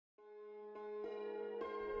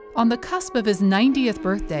On the cusp of his 90th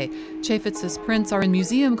birthday, Chafetz's prints are in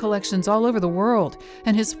museum collections all over the world,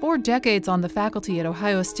 and his 4 decades on the faculty at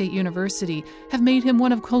Ohio State University have made him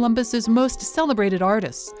one of Columbus's most celebrated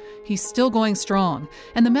artists. He's still going strong,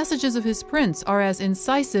 and the messages of his prints are as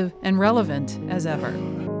incisive and relevant as ever.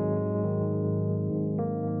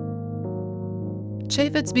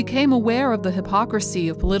 Chafetz became aware of the hypocrisy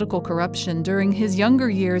of political corruption during his younger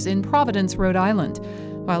years in Providence, Rhode Island.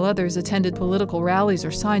 While others attended political rallies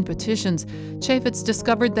or signed petitions, Chafetz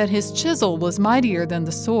discovered that his chisel was mightier than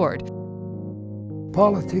the sword.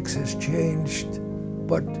 Politics has changed,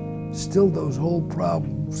 but still those old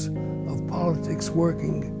problems of politics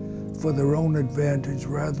working for their own advantage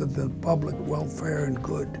rather than public welfare and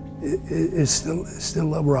good is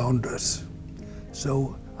still around us.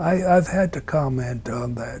 So I've had to comment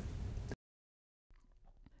on that.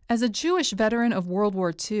 As a Jewish veteran of World War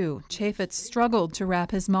II, Chafetz struggled to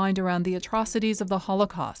wrap his mind around the atrocities of the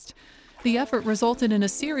Holocaust. The effort resulted in a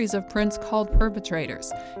series of prints called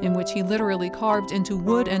Perpetrators, in which he literally carved into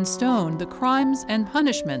wood and stone the crimes and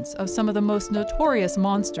punishments of some of the most notorious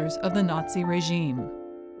monsters of the Nazi regime.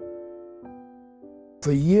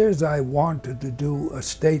 For years I wanted to do a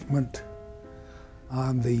statement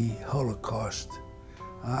on the Holocaust.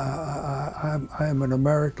 I'm an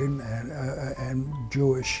American and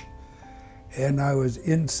Jewish, and I was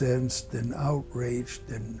incensed and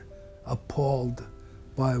outraged and appalled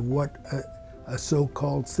by what a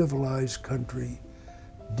so-called civilized country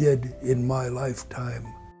did in my lifetime.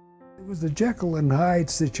 It was a Jekyll and Hyde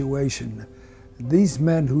situation. These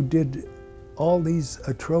men who did all these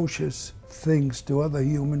atrocious things to other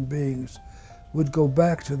human beings would go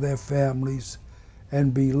back to their families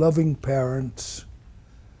and be loving parents,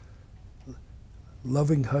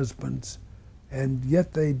 loving husbands, and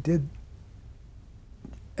yet they did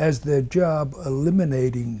as their job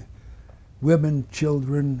eliminating women,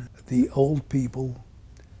 children, the old people,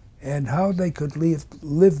 and how they could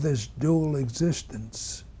live this dual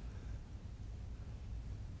existence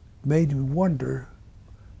made me wonder,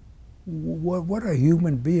 what are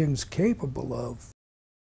human beings capable of?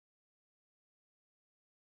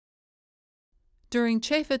 During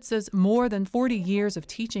Chafetz's more than 40 years of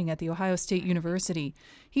teaching at The Ohio State University,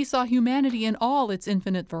 he saw humanity in all its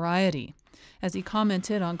infinite variety. As he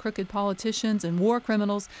commented on crooked politicians and war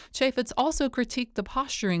criminals, Chafetz also critiqued the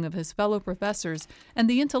posturing of his fellow professors and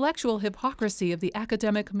the intellectual hypocrisy of the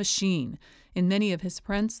academic machine. In many of his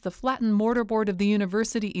prints, the flattened mortarboard of the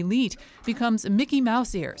university elite becomes Mickey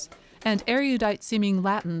Mouse ears, and erudite-seeming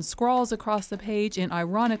Latin scrawls across the page in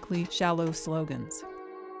ironically shallow slogans.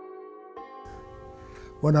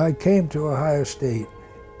 When I came to Ohio State,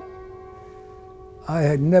 I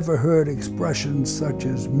had never heard expressions such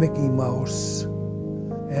as Mickey Mouse,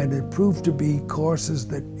 and it proved to be courses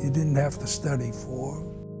that you didn't have to study for.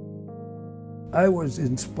 I was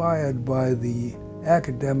inspired by the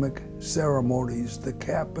academic ceremonies, the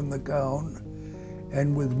cap and the gown,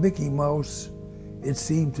 and with Mickey Mouse, it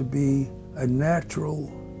seemed to be a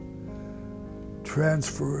natural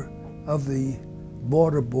transfer of the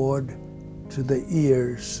mortarboard to the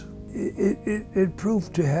ears. It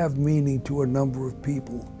proved to have meaning to a number of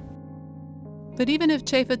people. But even if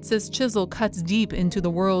Chafetz's chisel cuts deep into the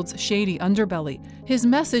world's shady underbelly, his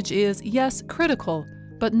message is, yes, critical,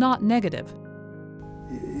 but not negative.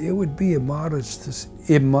 It would be immodest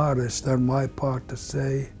on my part to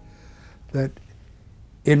say that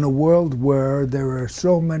in a world where there are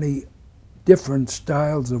so many different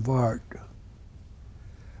styles of art,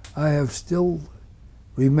 I have still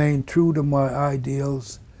remained true to my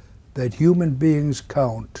ideals that human beings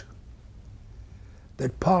count,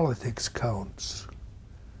 that politics counts,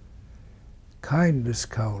 kindness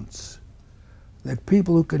counts, that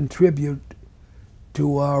people who contribute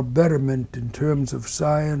to our betterment in terms of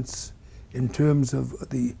science, in terms of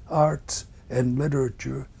the arts and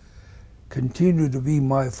literature, continue to be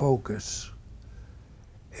my focus.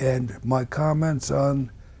 And my comments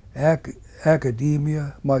on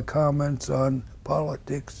academia, my comments on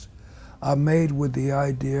politics are made with the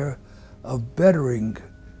idea of bettering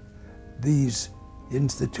these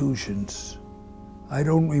institutions. I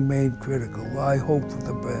don't remain critical. I hope for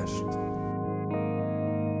the best.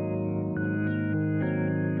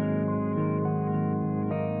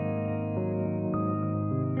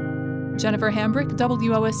 Jennifer Hambrick,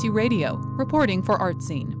 WOSU Radio, reporting for Art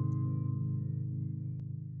Scene.